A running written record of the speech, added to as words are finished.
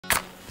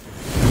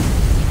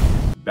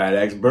Bad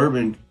Axe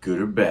Bourbon, good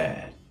or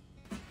bad?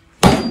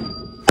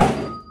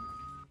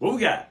 What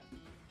we got?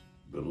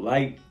 The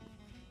light.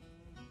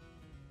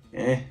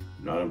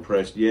 Not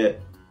impressed yet.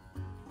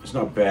 It's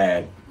not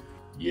bad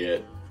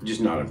yet.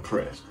 Just not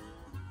impressed.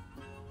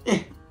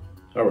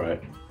 All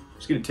right,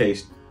 let's get a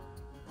taste.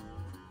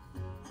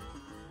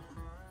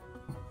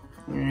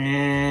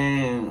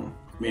 Man,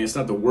 it's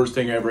not the worst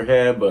thing I ever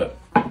had, but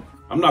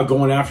I'm not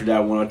going after that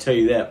one, I'll tell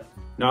you that.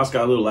 Now it's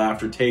got a little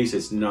aftertaste.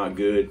 It's not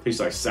good.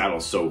 Tastes like saddle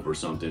soap or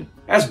something.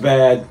 That's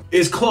bad.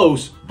 It's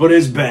close, but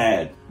it's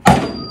bad.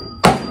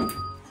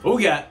 What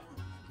we got?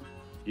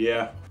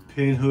 Yeah,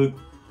 Pinhook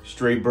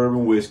straight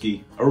bourbon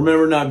whiskey. I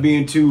remember not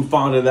being too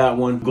fond of that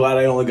one. Glad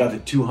I only got the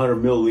 200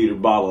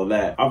 milliliter bottle of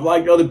that. I've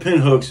liked other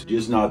Pinhooks,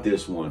 just not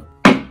this one.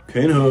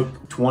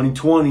 Pinhook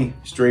 2020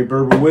 straight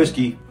bourbon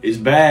whiskey is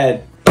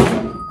bad.